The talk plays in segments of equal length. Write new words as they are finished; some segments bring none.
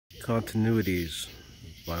Continuities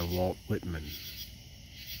by Walt Whitman.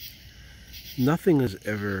 Nothing is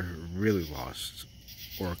ever really lost,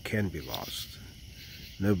 or can be lost.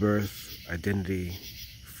 No birth, identity,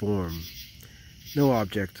 form, no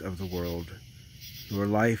object of the world, nor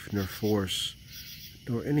life, nor force,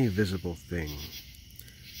 nor any visible thing.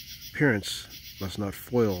 Appearance must not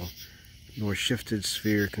foil, nor shifted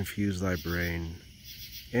sphere confuse thy brain.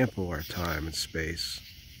 Ample are time and space,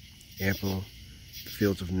 ample the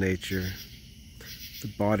fields of nature, the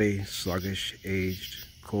body sluggish, aged,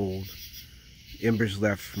 cold, embers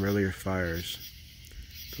left from earlier fires,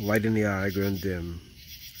 the light in the eye grown dim,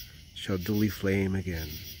 shall duly flame again.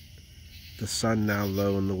 The sun now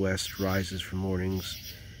low in the west rises for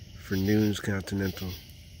mornings, for noons continental.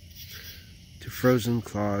 To frozen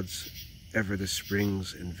clods ever the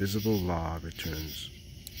spring's invisible law returns,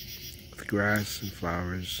 with grass and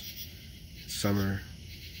flowers, summer,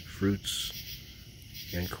 fruits,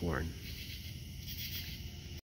 and corn.